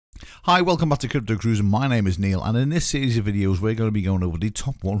Hi, welcome back to Crypto Cruising. My name is Neil, and in this series of videos, we're going to be going over the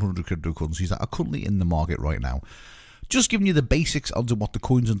top 100 cryptocurrencies that are currently in the market right now. Just giving you the basics onto what the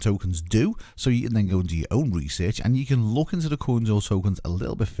coins and tokens do, so you can then go into your own research and you can look into the coins or tokens a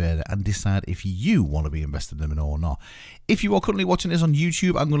little bit further and decide if you want to be invested in them or not. If you are currently watching this on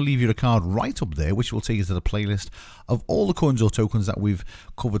YouTube, I'm going to leave you a card right up there, which will take you to the playlist of all the coins or tokens that we've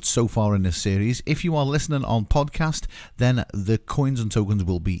covered so far in this series. If you are listening on podcast, then the coins and tokens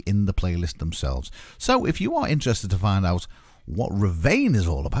will be in the playlist themselves. So if you are interested to find out what Ravane is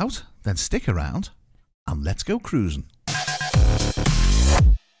all about, then stick around and let's go cruising.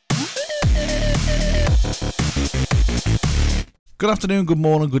 Good afternoon, good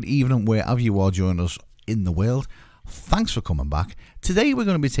morning, good evening, wherever you are joining us in the world. Thanks for coming back. Today we're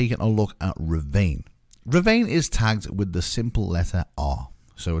going to be taking a look at Ravane. Ravane is tagged with the simple letter R,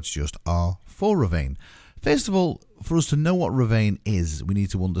 so it's just R for Ravane. First of all, for us to know what Ravane is, we need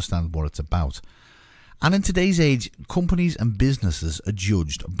to understand what it's about. And in today's age, companies and businesses are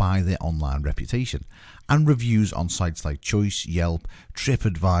judged by their online reputation and reviews on sites like Choice, Yelp,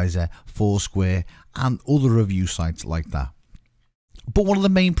 TripAdvisor, Foursquare, and other review sites like that. But one of the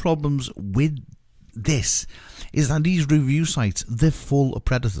main problems with this is that these review sites, they're full of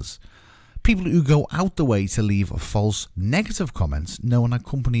predators. People who go out the way to leave false negative comments, knowing that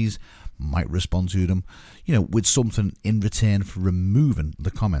companies might respond to them, with something in return for removing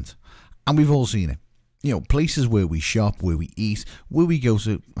the comment. And we've all seen it. Places where we shop, where we eat, where we go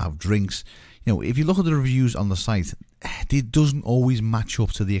to have drinks. If you look at the reviews on the site, it doesn't always match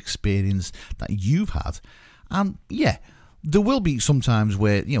up to the experience that you've had. And yeah, there will be some times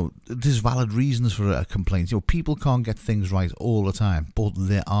where, there's valid reasons for a complaint. People can't get things right all the time, but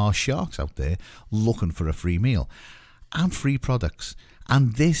there are sharks out there looking for a free meal and free products.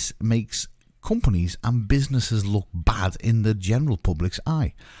 And this makes companies and businesses look bad in the general public's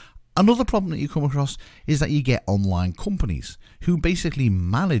eye. Another problem that you come across is that you get online companies who basically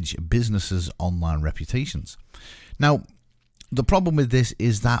manage businesses' online reputations. Now, the problem with this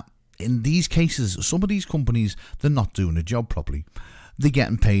is that in these cases, some of these companies, they're not doing a job properly. They're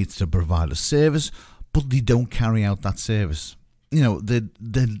getting paid to provide a service, but they don't carry out that service. They're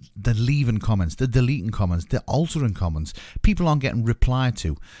leaving comments, they're deleting comments, they're altering comments. People aren't getting replied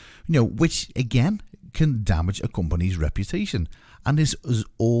to, which again can damage a company's reputation. And this is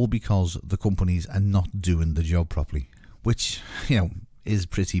all because the companies are not doing the job properly, which, is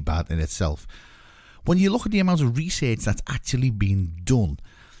pretty bad in itself. When you look at the amount of research that's actually been done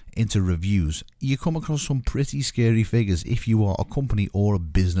into reviews, you come across some pretty scary figures if you are a company or a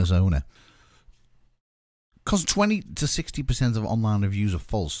business owner. Because 20 to 60% of online reviews are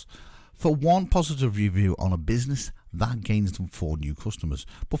false. For one positive review on a business, that gains them 4 new customers.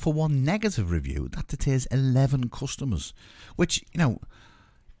 But for one negative review, that deters 11 customers. Which,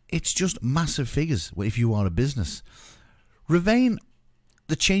 it's just massive figures if you are a business. Ravane,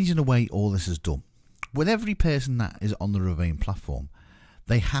 they're changing the way all this is done. With every person that is on the Ravane platform,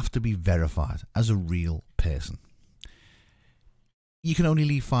 they have to be verified as a real person. You can only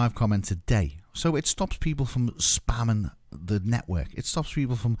leave 5 comments a day. So it stops people from spamming the network. It stops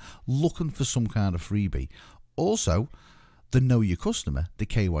people from looking for some kind of freebie. Also, the Know Your Customer, the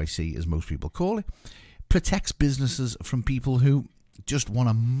KYC as most people call it, protects businesses from people who just want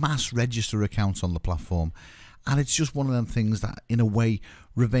to mass register accounts on the platform. And it's just one of them things that, in a way,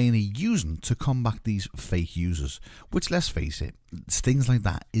 Ravane are using to combat these fake users. Which, let's face it, things like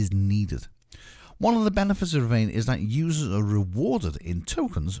that is needed. One of the benefits of Ravane is that users are rewarded in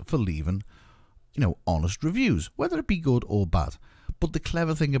tokens for leaving honest reviews, whether it be good or bad. But the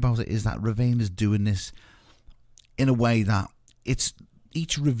clever thing about it is that Ravane is doing this in a way that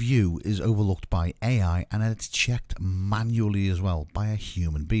each review is overlooked by AI and it's checked manually as well by a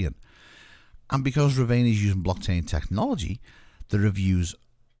human being. And because Ravane is using blockchain technology, the reviews,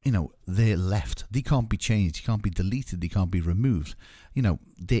 they're left. They can't be changed, they can't be deleted, they can't be removed.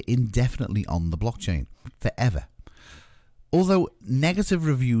 They're indefinitely on the blockchain forever. Although negative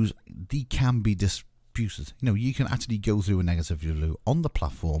reviews, they can be disputed. You can actually go through a negative review on the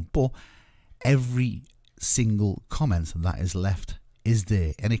platform, but every single comment that is left is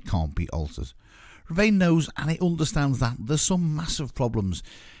there and it can't be altered. Ravane knows and it understands that there's some massive problems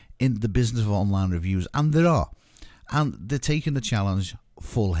in the business of online reviews, and there are. And they're taking the challenge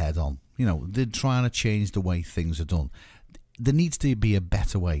full head on. They're trying to change the way things are done. There needs to be a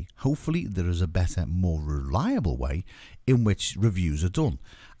better way. Hopefully there is a better, more reliable way in which reviews are done.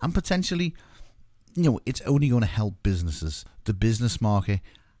 And potentially, it's only going to help businesses. The business market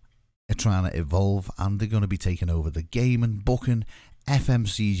are trying to evolve and they're going to be taking over the gaming, booking,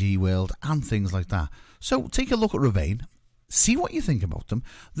 FMCG world and things like that. So take a look at Ravane. See what you think about them.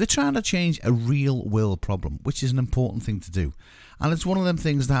 They're trying to change a real world problem, which is an important thing to do. And it's one of them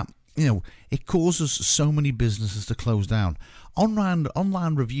things that, it causes so many businesses to close down.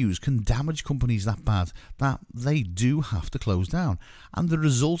 Online reviews can damage companies that bad that they do have to close down. And the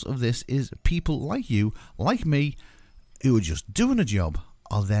result of this is people like you, like me, who are just doing a job,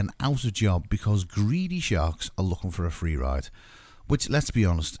 are then out of job because greedy sharks are looking for a free ride. Which, let's be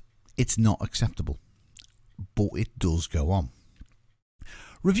honest, it's not acceptable. But it does go on.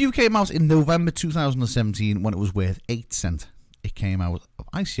 Review came out in November 2017 when it was worth 8 cents. It came out of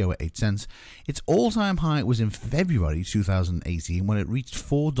ICO at 8 cents. Its all-time high was in February 2018 when it reached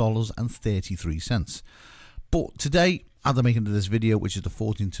 $4.33. But today, as I'm making this video, which is the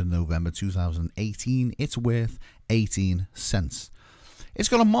 14th of November 2018, it's worth 18 cents. It's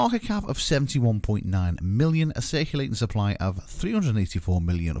got a market cap of 71.9 million, a circulating supply of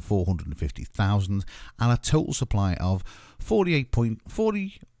 384,450,000, and a total supply of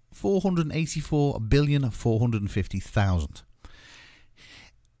 484,450,000.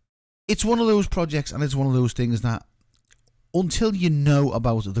 It's one of those projects, and it's one of those things that until you know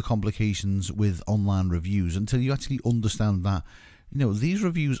about the complications with online reviews, until you actually understand that, these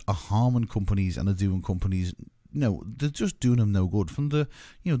reviews are harming companies and are doing companies, they're just doing them no good. From the,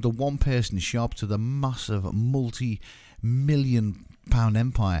 the one person shop to the massive multi-million pound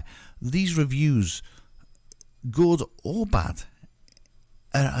empire, these reviews, good or bad,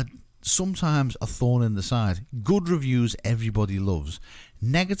 are sometimes a thorn in the side. Good reviews everybody loves.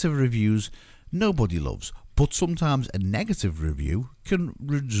 Negative reviews nobody loves. But sometimes a negative review can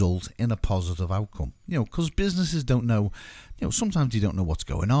result in a positive outcome. Because businesses don't know, sometimes they don't know what's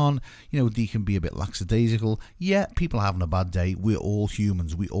going on. They can be a bit lackadaisical. Yeah, people are having a bad day. We're all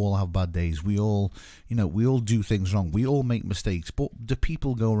humans. We all have bad days. We all, we all do things wrong. We all make mistakes. But do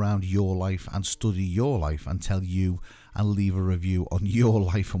people go around your life and study your life and tell you and leave a review on your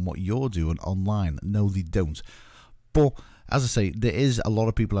life and what you're doing online? No, they don't. But as I say, there is a lot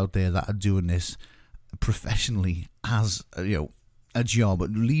of people out there that are doing this professionally as a job,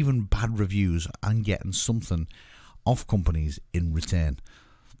 leaving bad reviews and getting something off companies in return.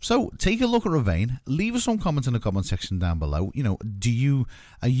 So take a look at Ravane. Leave us some comments in the comment section down below.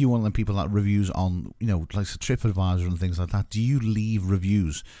 Are you one of the people that reviews on like TripAdvisor and things like that? Do you leave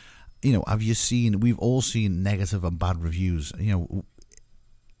reviews? Have you seen? We've all seen negative and bad reviews.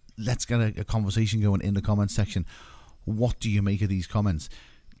 Let's get a conversation going in the comment section. What do you make of these comments?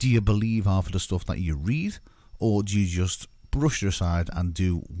 Do you believe half of the stuff that you read, or do you just brush it aside and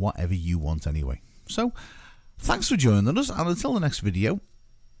do whatever you want anyway? So, thanks for joining us, and until the next video,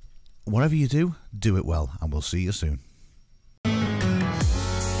 whatever you do, do it well, and we'll see you soon.